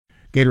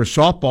Gator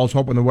softball's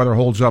hoping the weather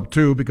holds up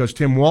too, because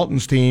Tim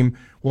Walton's team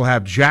will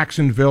have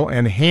Jacksonville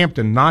and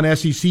Hampton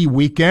non-SEC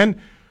weekend,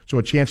 so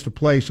a chance to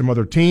play some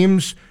other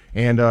teams.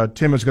 And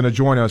Tim is going to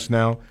join us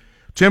now.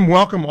 Tim,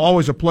 welcome.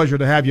 Always a pleasure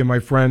to have you, my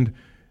friend.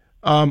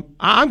 I'm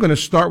going to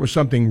start with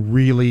something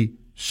really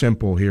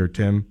simple here,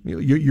 Tim.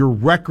 Your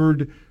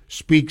record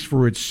speaks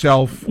for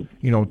itself.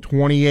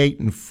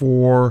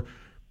 28-4.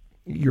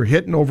 You're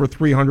hitting over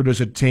 300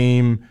 as a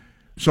team.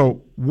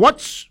 So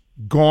what's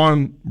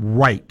gone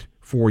right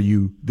for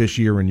you this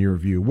year in your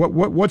view?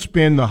 What's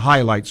been the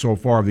highlight so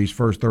far of these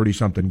first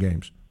 30-something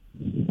games?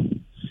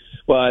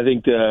 Well, I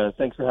think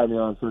thanks for having me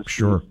on first.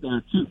 Sure.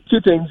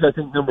 Two things. I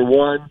think number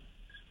one,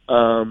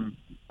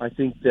 I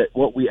think that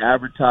what we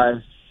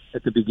advertised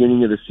at the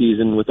beginning of the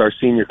season with our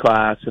senior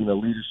class and the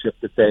leadership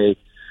that they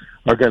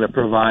are going to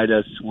provide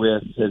us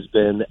with has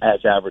been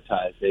as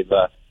advertised.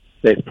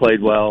 They've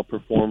played well,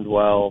 performed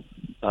well,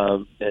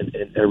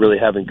 and are really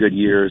having good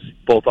years,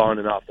 both on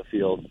and off the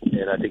field.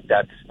 And I think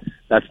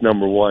that's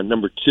number one.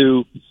 Number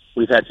two,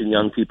 we've had some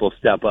young people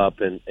step up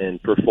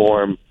and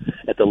perform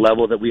at the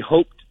level that we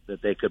hoped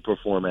that they could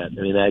perform at.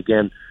 I mean,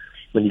 again,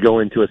 when you go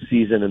into a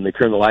season and they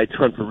turn the lights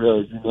on for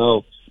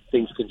real,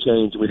 things can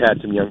change. We've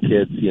had some young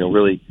kids,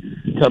 really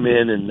come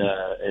in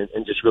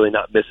and just really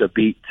not miss a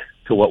beat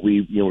to what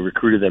we,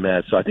 recruited them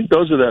as. So I think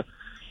those are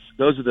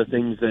the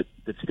things that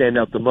stand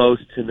out the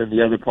most. And then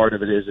the other part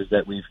of it is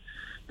that we've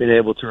been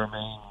able to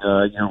remain,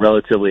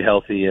 relatively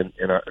healthy, and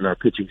our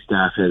pitching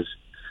staff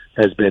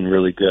has been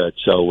really good.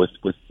 So with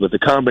the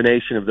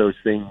combination of those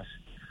things,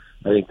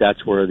 I think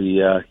that's where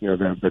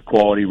the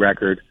quality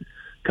record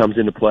comes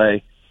into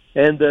play,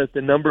 and the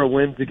number of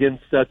wins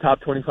against top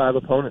 25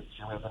 opponents.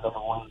 We have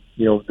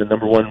the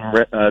number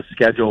one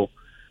schedule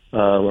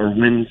or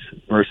wins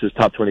versus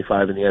top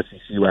 25 in the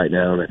SEC right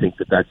now, and I think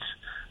that's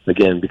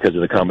again because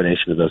of the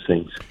combination of those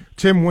things.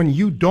 Tim, when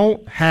you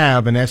don't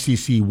have an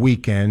SEC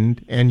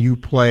weekend and you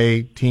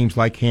play teams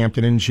like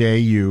Hampton and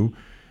JU,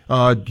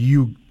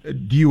 do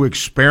you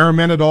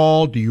experiment at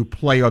all? Do you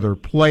play other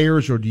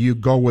players, or do you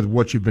go with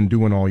what you've been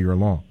doing all year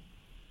long?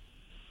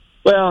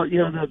 Well,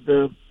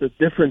 the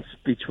difference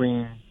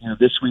between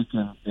this week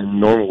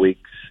and normal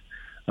weeks.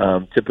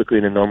 Typically,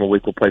 in a normal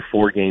week, we'll play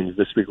 4 games.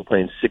 This week, we're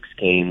playing 6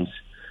 games.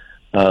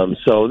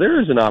 So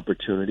there is an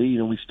opportunity.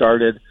 We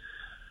started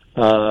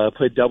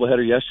played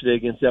doubleheader yesterday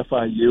against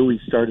FIU. We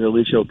started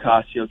Alicia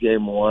Ocasio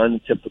game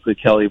 1. Typically,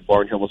 Kelly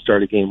Barnhill will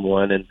start a game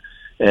 1,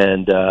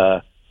 and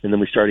then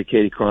we started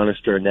Katie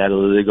Chronister and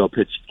Natalie Ligo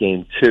pitched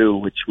game 2,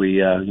 which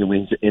we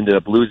ended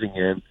up losing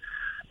in.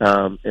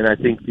 And I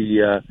think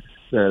the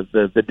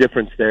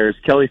difference there is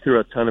Kelly threw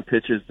a ton of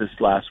pitches this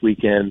last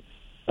weekend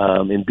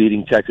in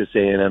beating Texas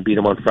A&M. Beat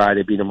them on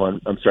Friday. Beat them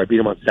on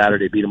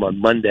Saturday. Beat them on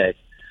Monday.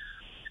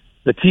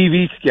 The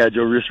TV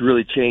schedule just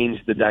really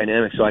changed the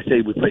dynamic. So I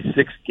say we play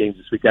 6 games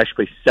this week. I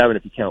actually play 7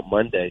 if you count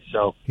Monday.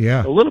 So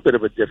yeah, a little bit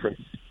of a different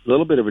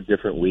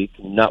week.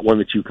 Not one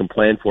that you can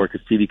plan for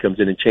because TV comes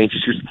in and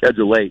changes your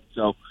schedule late.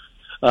 So,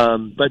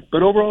 but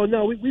overall,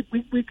 no,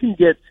 we can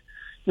get,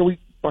 we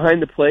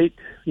behind the plate.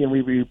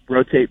 We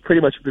rotate.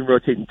 Pretty much we've been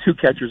rotating 2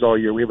 catchers all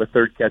year. We have a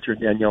third catcher,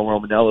 Danielle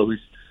Romanello, who's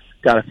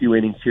got a few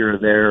innings here or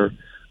there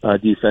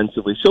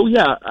defensively. So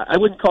yeah, I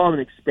wouldn't call it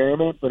an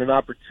experiment, but an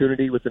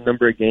opportunity with the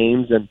number of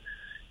games and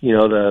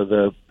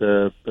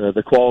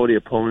the quality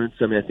opponents.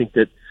 I mean, I think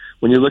that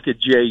when you look at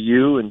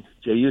JU, and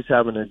JU's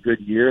having a good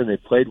year, and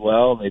they've played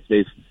well, and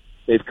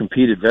they've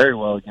competed very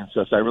well against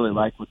us. I really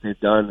like what they've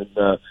done,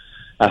 and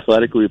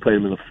athletically, we played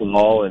them in the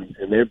fall, and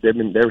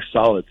they're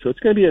solid. So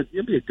it'll be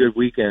a good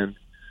weekend.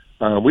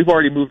 We've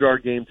already moved our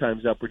game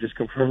times up. We're just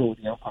confirming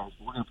with the umpires.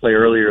 We're going to play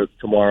earlier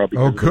tomorrow.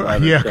 Because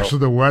good. Because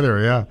of the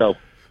weather, yeah. So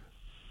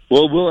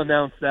we'll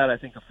announce that, I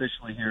think,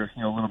 officially here,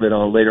 a little bit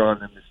later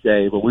on in this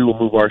day. But we will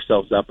move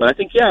ourselves up. But I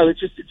think,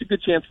 it's a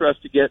good chance for us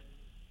to get,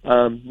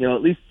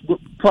 at least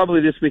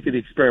probably this week of the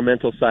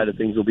experimental side of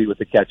things will be with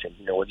the catching.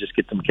 We'll just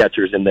get some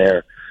catchers in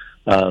there,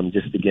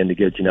 just again to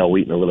give Janelle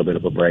Wheaton a little bit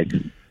of a break.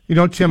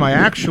 Tim, I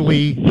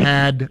actually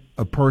had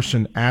a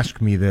person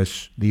ask me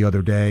this the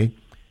other day,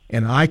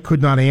 and I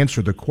could not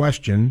answer the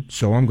question,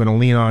 so I'm going to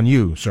lean on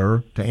you,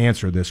 sir, to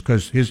answer this,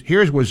 because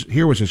here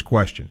was his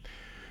question.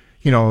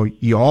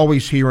 You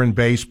always hear in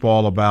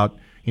baseball about,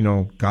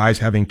 guys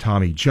having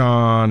Tommy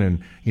John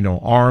and,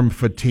 arm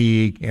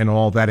fatigue and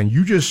all that, and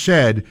you just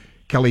said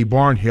Kelly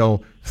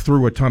Barnhill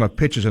threw a ton of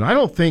pitches, and I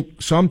don't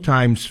think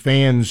sometimes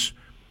fans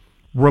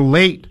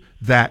relate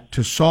that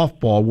to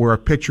softball where a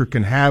pitcher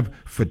can have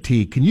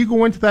fatigue. Can you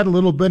go into that a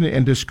little bit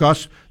and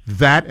discuss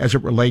that as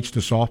it relates to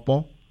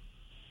softball?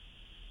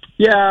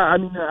 Yeah, I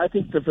mean, I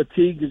think the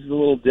fatigue is a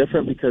little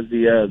different because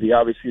the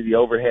obviously the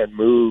overhand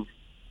move,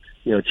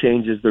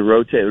 changes the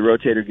rotator.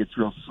 The rotator gets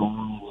real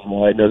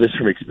sore. I know this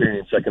from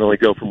experience. I can only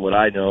go from what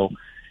I know.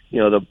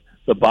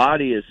 The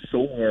body is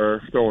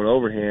sore throwing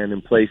overhand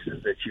in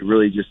places that you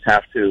really just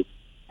have to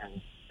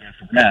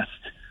rest.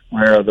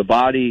 Where the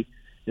body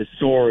is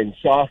sore in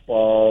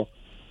softball,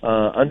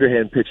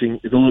 underhand pitching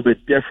is a little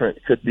bit different.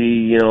 It could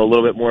be, a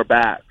little bit more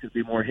back, could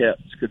be more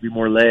hips, could be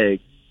more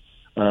legs.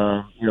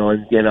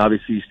 And again,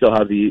 obviously you still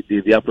have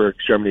the upper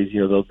extremities,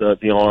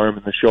 the arm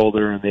and the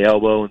shoulder and the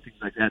elbow and things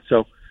like that.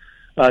 So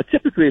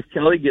typically if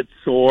Kelly gets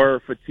sore or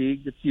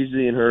fatigued, it's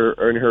usually in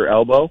her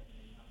elbow,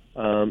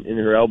 in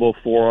her elbow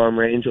forearm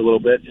range a little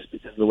bit, just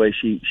because of the way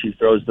she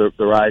throws the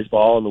rise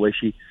ball and the way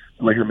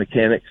her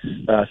mechanics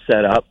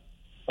set up.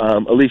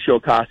 Alicia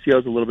Ocasio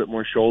is a little bit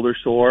more shoulder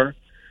sore.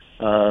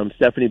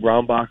 Stephanie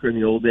Braunbacher in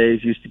the old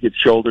days used to get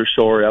shoulder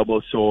sore,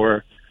 elbow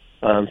sore.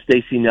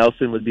 Stacey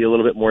Nelson would be a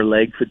little bit more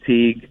leg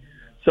fatigue.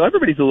 So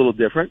everybody's a little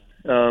different.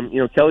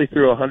 Kelly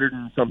threw 100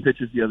 and some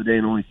pitches the other day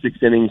in only 6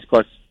 innings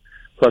plus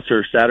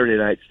her Saturday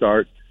night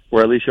start,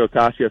 where Alicia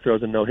Ocasio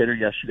throws a no-hitter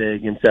yesterday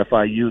against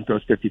FIU and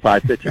throws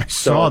 55 pitches. I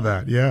saw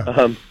that, yeah.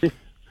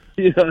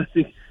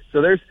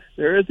 So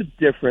there is a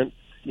difference,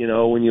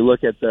 when you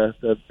look at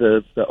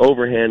the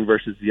overhand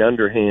versus the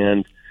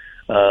underhand.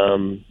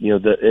 And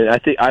I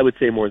think I would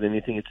say more than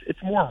anything,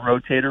 it's more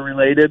rotator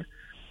related.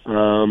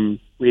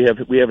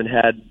 We haven't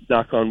had,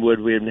 knock on wood,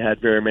 we haven't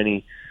had very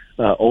many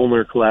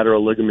ulnar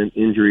collateral ligament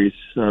injuries.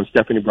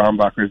 Stephanie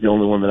Braunbacher is the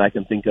only one that I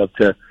can think of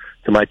to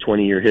my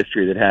 20-year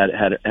history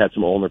that had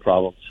some ulnar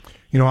problems.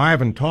 I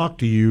haven't talked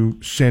to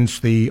you since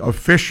the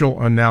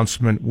official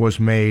announcement was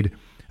made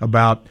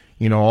about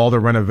all the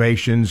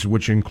renovations,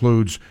 which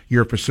includes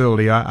your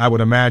facility. I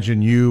would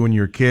imagine you and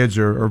your kids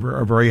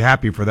are very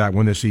happy for that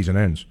when this season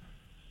ends.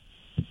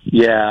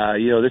 Yeah,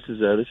 this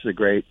is a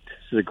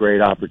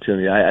great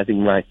opportunity. I think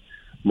my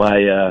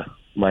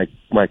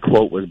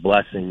quote was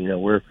blessing.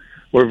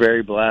 We're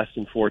very blessed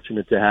and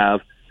fortunate to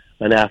have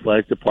an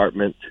athletic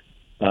department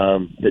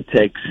that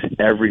takes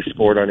every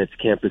sport on its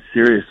campus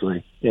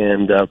seriously.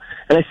 And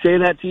I say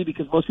that to you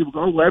because most people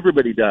go, well,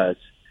 everybody does.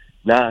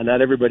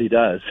 Not everybody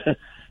does.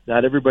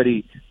 Not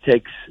everybody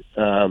takes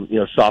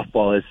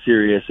softball as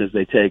serious as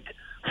they take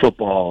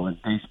football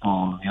and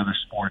baseball and the other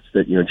sports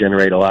that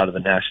generate a lot of the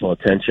national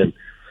attention.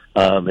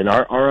 And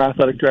our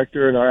athletic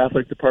director and our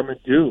athletic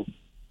department do,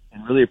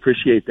 and really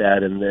appreciate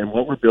that. And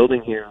what we're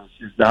building here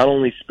is not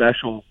only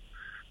special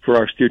for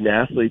our student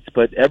athletes,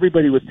 but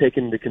everybody was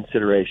taken into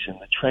consideration: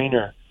 the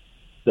trainer,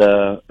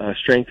 the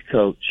strength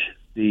coach,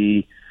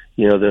 the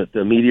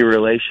media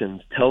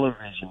relations,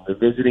 television, the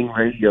visiting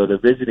radio, the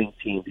visiting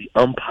team, the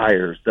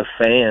umpires, the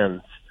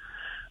fans,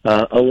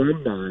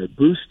 alumni,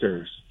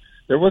 boosters.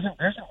 There isn't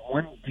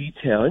one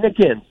detail. And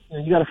again,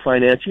 you got to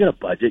finance, you got to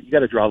budget, you got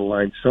to draw the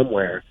line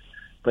somewhere.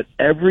 But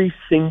every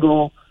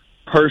single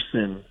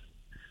person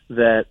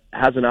that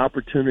has an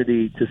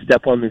opportunity to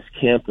step on this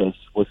campus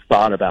was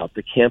thought about.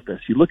 The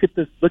campus. You look at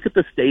the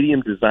stadium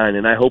design,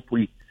 and I hope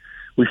we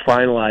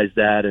finalize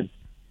that. And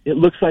it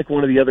looks like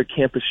one of the other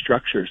campus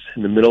structures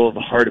in the middle of the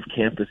heart of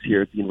campus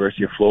here at the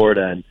University of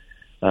Florida.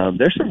 And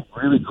there's some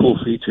really cool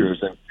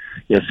features. And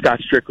Scott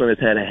Strickland has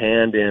had a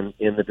hand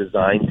in the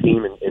design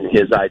team and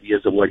his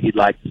ideas of what he'd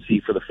like to see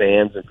for the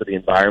fans and for the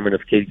environment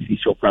of Katie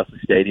Cecil Presley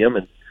Stadium.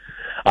 And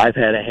I've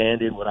had a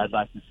hand in what I'd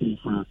like to see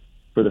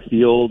for the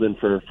field and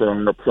for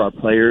our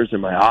players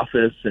in my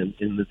office and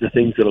the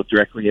things that will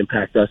directly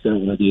impact us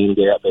on a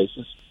day-to-day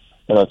basis.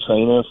 And our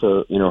trainer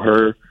for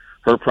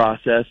her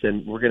process,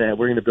 and we're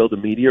gonna build a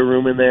media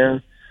room in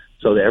there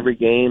so that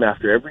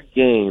after every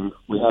game,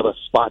 we have a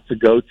spot to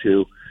go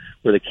to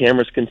where the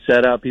cameras can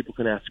set up, people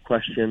can ask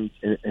questions.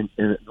 And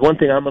the one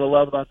thing I'm gonna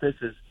love about this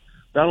is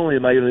not only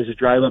am I gonna just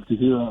drive up to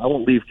here, I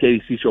won't leave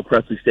Katie Cecil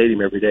Presley Stadium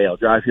every day. I'll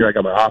drive here. I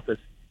got my office.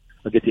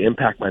 I'll get to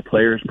impact my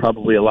players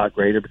probably a lot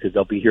greater because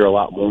they'll be here a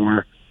lot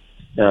more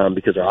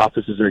because our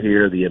offices are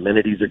here. The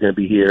amenities are going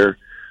to be here.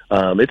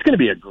 It's going to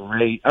be a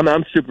great.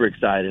 I'm super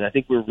excited. I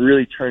think we're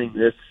really turning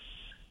this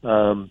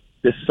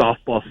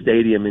softball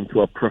stadium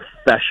into a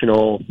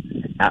professional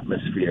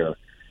atmosphere.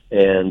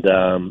 And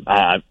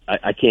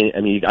I can't.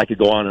 I mean, I could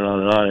go on and on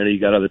and on. I know you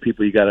got other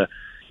people you got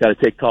to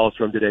take calls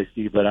from today,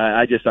 Steve. But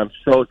I'm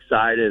so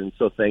excited and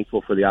so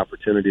thankful for the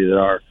opportunity that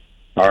our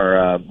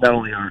not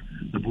only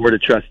the board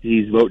of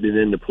trustees voting it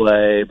into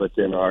play, but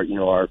then our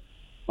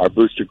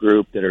booster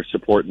group that are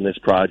supporting this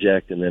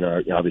project, and then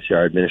obviously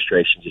our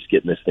administration just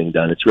getting this thing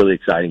done. It's really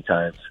exciting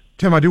times.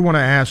 Tim, I do want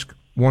to ask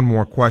one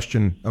more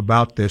question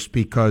about this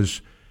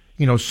because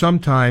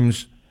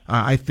sometimes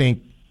I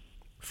think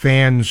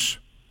fans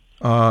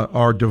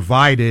are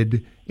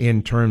divided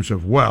in terms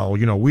of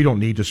we don't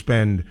need to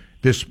spend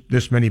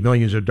this many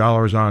millions of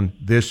dollars on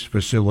this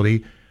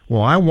facility.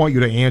 Well, I want you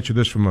to answer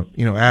this from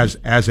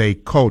as a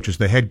coach, as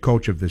the head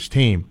coach of this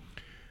team.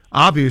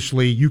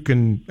 Obviously, you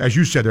can, as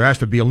you said, there has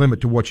to be a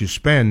limit to what you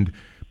spend,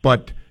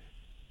 but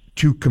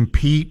to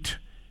compete,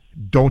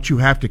 don't you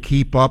have to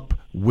keep up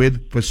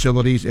with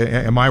facilities?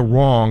 Am I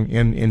wrong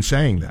in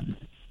saying that?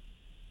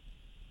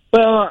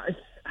 Well,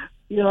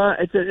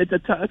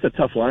 it's a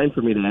tough line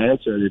for me to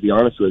answer, to be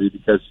honest with you,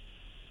 because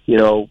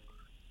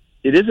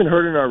it isn't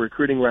hurting our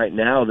recruiting right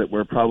now that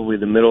we're probably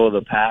the middle of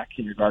the pack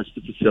in regards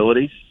to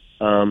facilities.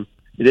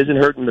 It isn't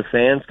hurting the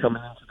fans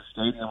coming into the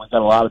stadium. We've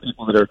got a lot of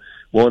people that are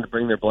willing to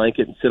bring their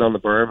blanket and sit on the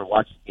berm and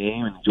watch the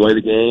game and enjoy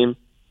the game.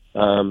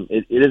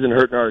 It isn't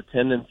hurting our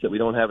attendance that we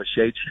don't have a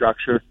shade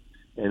structure,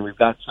 and we've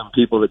got some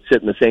people that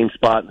sit in the same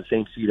spot in the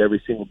same seat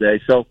every single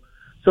day. So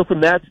So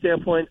from that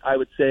standpoint, I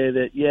would say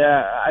that,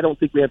 yeah, I don't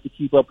think we have to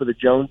keep up with the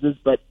Joneses,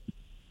 but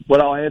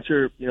what I'll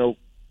answer, the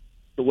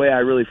way I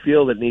really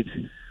feel that needs,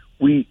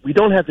 we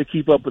don't have to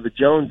keep up with the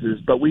Joneses,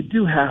 but we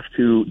do have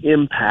to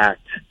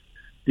impact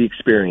the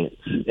experience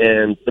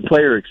and the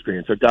player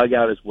experience. Our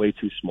dugout is way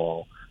too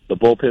small. The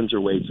bullpens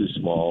are way too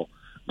small.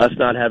 Us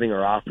not having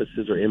our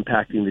offices are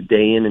impacting the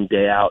day in and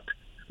day out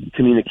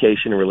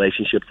communication and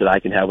relationships that I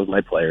can have with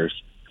my players.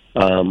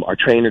 Our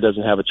trainer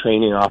doesn't have a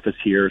training office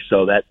here,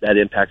 so that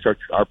impacts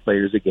our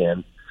players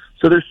again.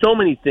 So there's so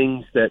many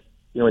things that,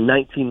 in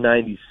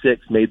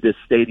 1996 made this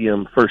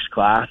stadium first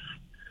class,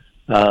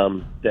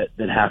 that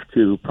have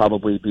to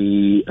probably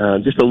be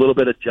just a little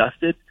bit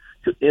adjusted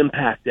to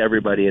impact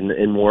everybody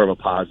in more of a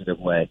positive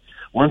way.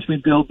 Once we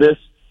build this,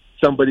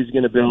 somebody's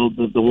going to build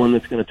the one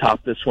that's going to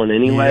top this one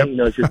anyway.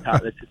 Yep. It's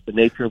just the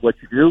nature of what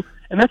you do,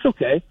 and that's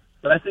okay.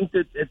 But I think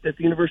that at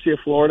the University of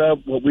Florida,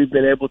 what we've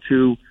been able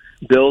to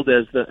build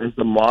as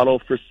the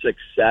model for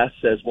success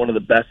as one of the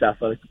best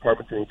athletic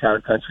departments in the entire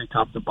country,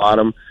 top to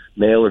bottom,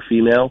 male or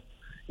female,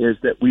 is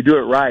that we do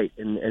it right.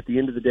 And at the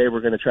end of the day,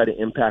 we're going to try to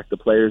impact the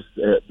players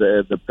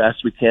the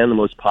best we can, the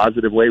most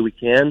positive way we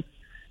can.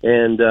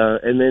 And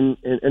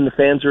the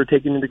fans are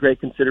taken into great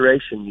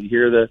consideration. You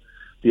hear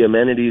the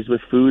amenities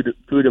with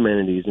food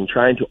amenities and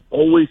trying to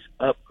always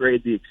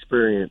upgrade the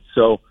experience.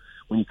 So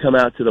when you come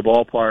out to the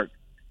ballpark,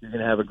 you're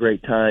going to have a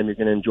great time. You're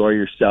going to enjoy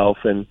yourself,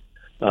 and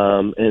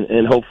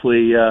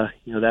hopefully,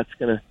 that's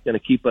going to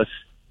keep us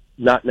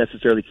not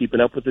necessarily keeping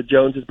up with the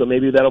Joneses, but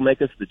maybe that'll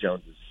make us the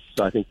Joneses.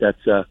 So I think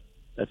that's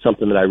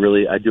something that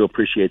I do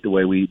appreciate the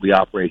way we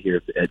operate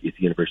here at the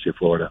University of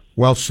Florida.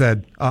 Well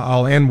said.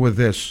 I'll end with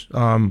this.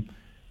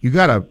 You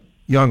got a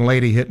young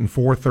lady hitting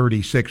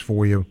 .436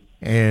 for you,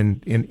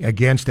 and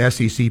against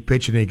SEC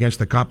pitching, against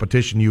the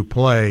competition you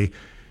play,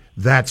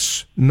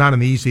 that's not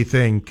an easy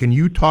thing. Can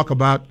you talk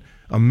about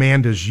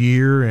Amanda's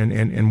year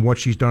and what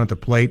she's done at the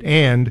plate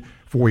and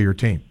for your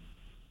team?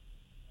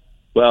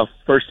 Well,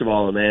 first of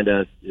all,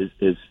 Amanda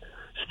is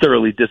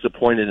thoroughly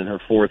disappointed in her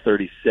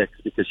 .436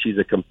 because she's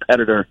a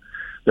competitor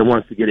that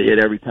wants to get a hit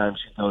every time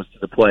she goes to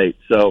the plate.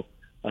 So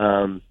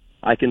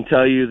I can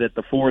tell you that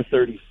the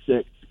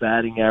 .436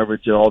 batting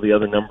average and all the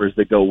other numbers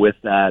that go with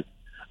that,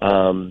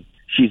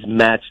 she's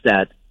matched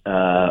that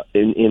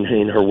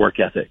in her work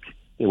ethic,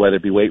 whether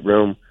it be weight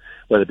room,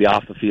 whether it be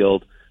off the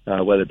field,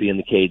 whether it be in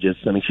the cages.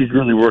 I mean, she's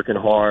really working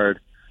hard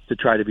to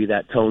try to be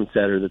that tone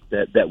setter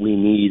that we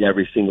need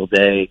every single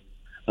day.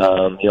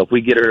 If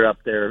we get her up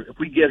there, if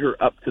we get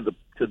her up to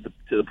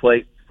the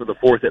plate for the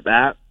fourth at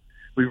bat,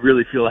 we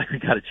really feel like we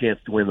got a chance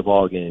to win the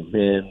ball game.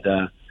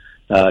 And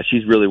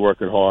she's really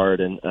working hard,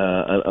 and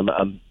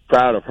I'm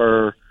proud of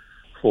her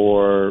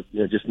for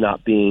just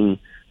not being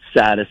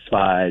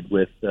satisfied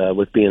with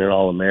being an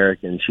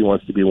All-American. She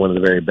wants to be one of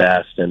the very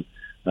best, and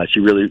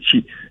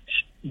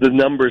the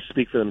numbers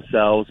speak for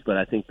themselves, but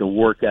I think the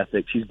work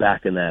ethic, she's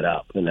backing that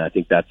up, and I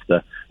think that's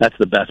the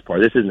best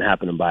part. This isn't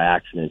happening by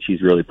accident.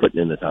 She's really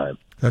putting in the time.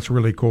 That's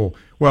really cool.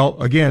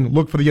 Well, again,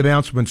 look for the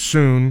announcement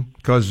soon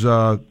because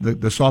the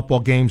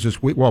softball games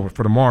this week, well,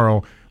 for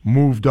tomorrow,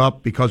 moved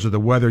up because of the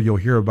weather. You'll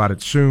hear about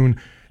it soon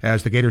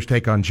as the Gators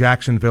take on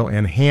Jacksonville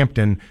and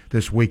Hampton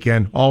this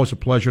weekend. Always a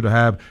pleasure to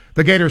have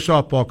the Gators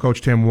softball coach,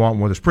 Tim Walton,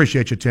 with us.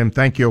 Appreciate you, Tim.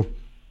 Thank you.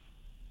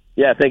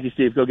 Yeah, thank you,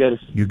 Steve. Go Gators.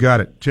 You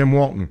got it. Tim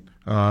Walton.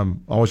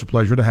 Always a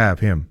pleasure to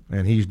have him,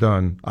 and he's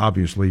done,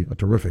 obviously, a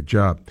terrific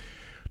job.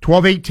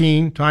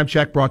 12:18, time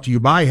check brought to you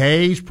by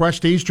Hayes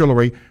Prestige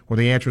Jewelry, where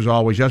the answer is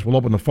always yes. We'll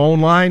open the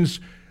phone lines.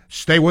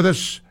 Stay with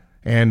us,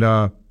 and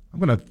I'm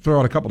going to throw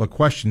out a couple of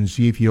questions,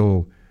 see if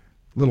you'll,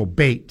 little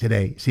bait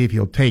today, see if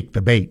you'll take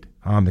the bait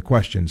on the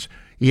questions.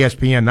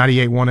 ESPN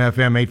 98.1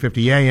 FM,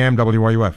 850 AM, WRUF.